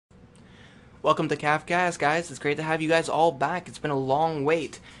Welcome to CAFcast, guys. It's great to have you guys all back. It's been a long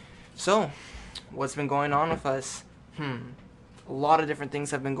wait. So, what's been going on with us? A lot of different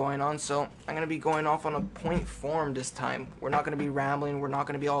things have been going on, so I'm going to be going off on a point form this time. We're not going to be rambling, we're not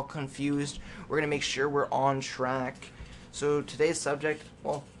going to be all confused. We're going to make sure we're on track. So, today's subject,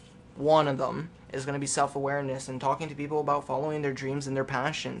 well, one of them is going to be self-awareness and talking to people about following their dreams and their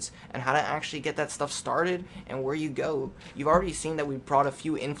passions and how to actually get that stuff started and where you go. You've already seen that we brought a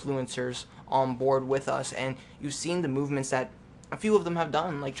few influencers on board with us, and you've seen the movements that a few of them have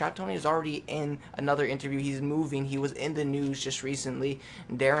done. Like Trap Tony is already in another interview. He's moving. He was in the news just recently.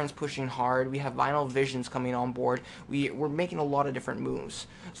 Darren's pushing hard. We have Vinyl Visions coming on board. We're making a lot of different moves.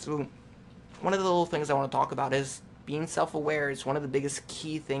 So one of the little things I want to talk about is being self-aware is one of the biggest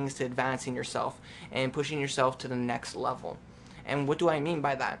key things to advancing yourself and pushing yourself to the next level. And what do I mean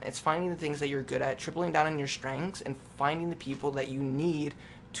by that? It's finding the things that you're good at, tripling down on your strengths, and finding the people that you need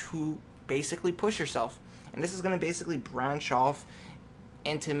to basically push yourself. And this is going to basically branch off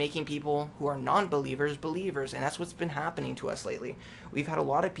into making people who are non-believers believers, and that's what's been happening to us lately. We've had a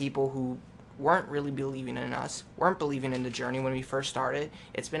lot of people who weren't really believing in us, weren't believing in the journey when we first started.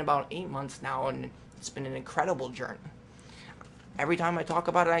 It's been about 8 months now, and it's been an incredible journey. Every time I talk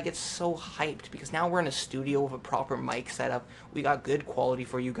about it, I get so hyped because now we're in a studio with a proper mic setup. We got good quality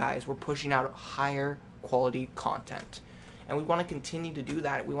for you guys. We're pushing out higher quality content. And we want to continue to do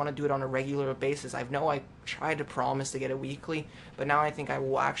that. We want to do it on a regular basis. I know I tried to promise to get it weekly, but now I think I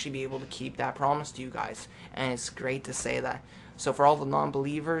will actually be able to keep that promise to you guys. And it's great to say that. So for all the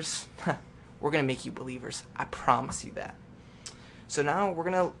non-believers, we're going to make you believers. I promise you that. So now we're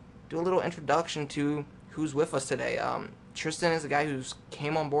going to do a little introduction to who's with us today. Tristan is a guy who's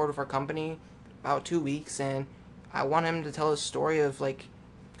came on board with our company about 2 weeks, and I want him to tell a story of like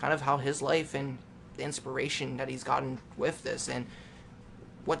kind of how his life and the inspiration that he's gotten with this and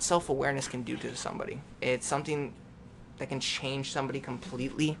what self-awareness can do to somebody. It's something that can change somebody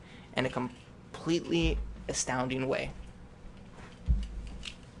completely in a completely astounding way.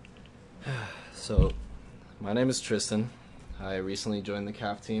 So, my name is Tristan. I recently joined the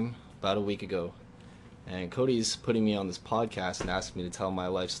CAF team about a week ago. And Cody's putting me on this podcast and asked me to tell my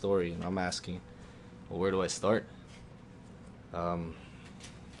life story. And I'm asking, well, where do I start?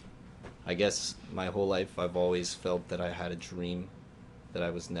 I guess my whole life I've always felt that I had a dream that I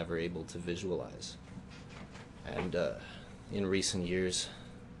was never able to visualize. And in recent years,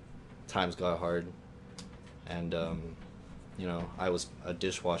 times got hard. And, I was a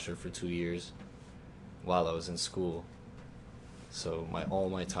dishwasher for 2 years while I was in school. So all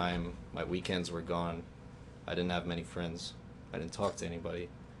my time, my weekends were gone. I didn't have many friends. I didn't talk to anybody.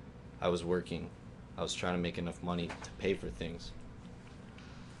 I was working. I was trying to make enough money to pay for things.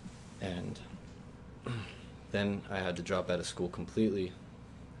 And then I had to drop out of school completely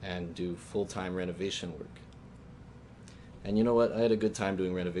and do full-time renovation work. And you know what? I had a good time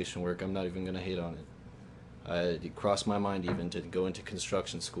doing renovation work. I'm not even going to hate on it. It crossed my mind even to go into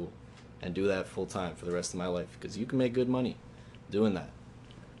construction school and do that full-time for the rest of my life, because you can make good money doing that.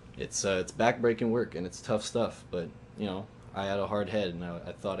 It's backbreaking work and it's tough stuff, but I had a hard head and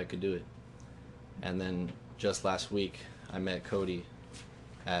I thought I could do it. And then just last week I met Cody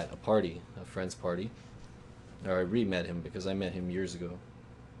at a party, a friend's party. Or I re-met him because I met him years ago.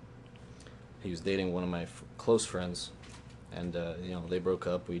 He was dating one of my close friends, and they broke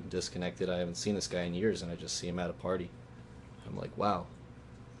up, we disconnected. I haven't seen this guy in years, and I just see him at a party. I'm like, wow.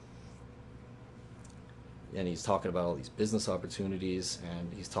 And he's talking about all these business opportunities,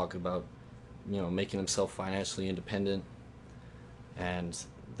 and he's talking about making himself financially independent. And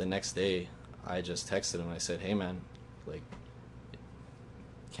the next day I just texted him and I said, hey man, like,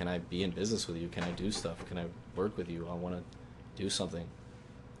 can I be in business with you? Can I do stuff? Can I work with you? I want to do something.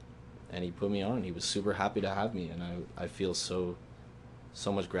 And he put me on. He was super happy to have me, and I feel so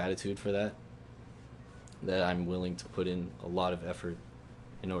much gratitude for that I'm willing to put in a lot of effort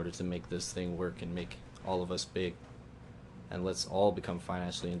in order to make this thing work and make all of us big. And let's all become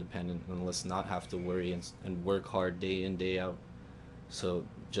financially independent, and let's not have to worry and work hard day in, day out, so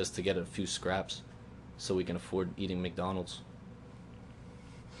just to get a few scraps so we can afford eating McDonald's.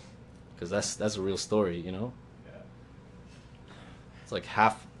 Because that's a real story, Yeah. It's like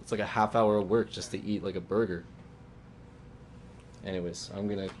a half hour of work just to eat like a burger. Anyways, I'm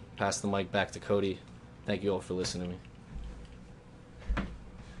gonna pass the mic back to Cody. Thank you all for listening to me.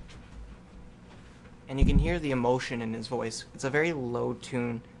 And you can hear the emotion in his voice. It's a very low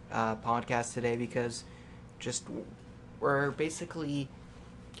tune podcast today because just we're basically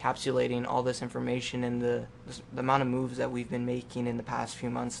encapsulating all this information and the amount of moves that we've been making in the past few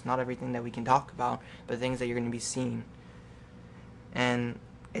months. Not everything that we can talk about, but things that you're going to be seeing. And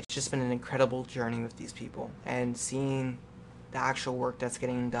it's just been an incredible journey with these people, and seeing the actual work that's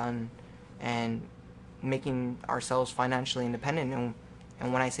getting done and making ourselves financially independent.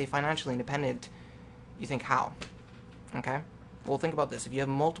 And when I say financially independent, you think how? Okay? Well, think about this. If you have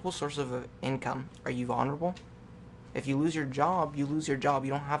multiple sources of income, are you vulnerable? If you lose your job, you lose your job.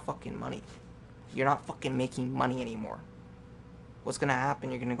 You don't have fucking money. You're not fucking making money anymore. What's gonna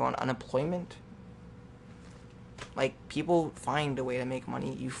happen? You're gonna go on unemployment? Like, people find a way to make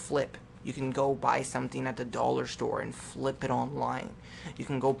money. You flip. You can go buy something at the dollar store and flip it online. You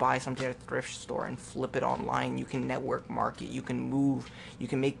can go buy something at a thrift store and flip it online. You can network market. You can move. You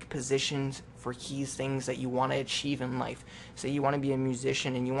can make positions for key things that you want to achieve in life. Say you want to be a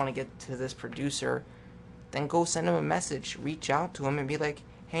musician and you want to get to this producer, then go send him a message. Reach out to him and be like,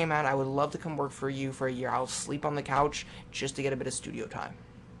 hey man, I would love to come work for you for a year. I'll sleep on the couch just to get a bit of studio time.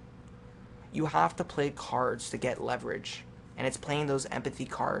 You have to play cards to get leverage. And it's playing those empathy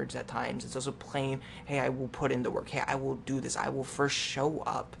cards at times. It's also playing, hey, I will put in the work. Hey, I will do this. I will first show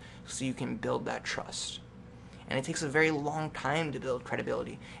up so you can build that trust. And it takes a very long time to build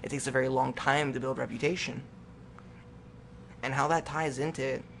credibility. It takes a very long time to build reputation. And how that ties into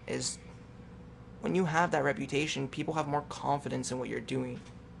it is when you have that reputation, people have more confidence in what you're doing.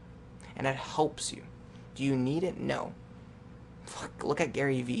 And it helps you. Do you need it? No. Fuck, look at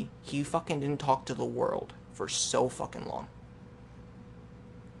Gary Vee. He fucking didn't talk to the world for so fucking long.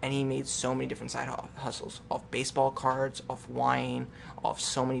 And he made so many different side hustles. Off baseball cards, off wine, off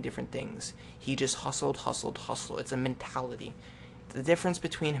so many different things. He just hustled. It's a mentality. The difference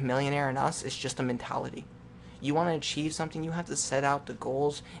between a millionaire and us is just a mentality. You want to achieve something, you have to set out the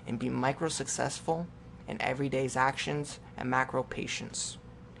goals and be micro successful in everyday's actions and macro patience.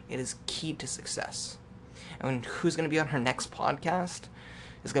 It is key to success. And who's going to be on our next podcast?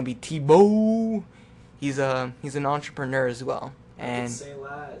 It's going to be Thibaut. He's an entrepreneur as well. And St.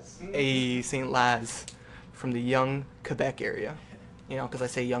 Laz. a St. Laz from the young Quebec area. You know, because I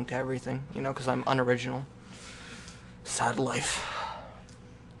say young to everything. You know, because I'm unoriginal. Sad life.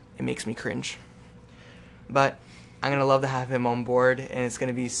 It makes me cringe. But I'm going to love to have him on board, and it's going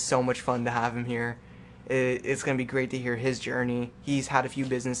to be so much fun to have him here. It's going to be great to hear his journey. He's had a few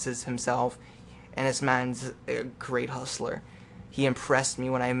businesses himself, and this man's a great hustler. He impressed me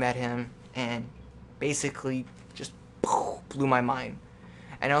when I met him, and basically just blew my mind.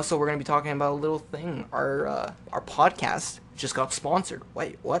 And also, we're going to be talking about a little thing. Our podcast just got sponsored.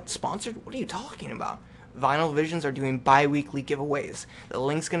 Wait, what? Sponsored? What are you talking about? Vinyl Visions are doing bi-weekly giveaways. The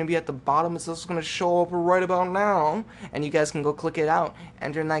link's going to be at the bottom. It's also going to show up right about now. And you guys can go click it out.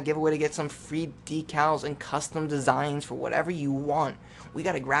 Enter in that giveaway to get some free decals and custom designs for whatever you want. We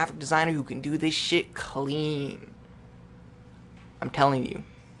got a graphic designer who can do this shit clean. I'm telling you,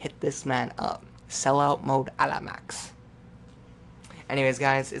 hit this man up. Sellout mode a la max. Anyways,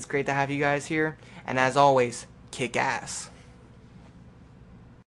 guys, it's great to have you guys here. And as always, kick ass.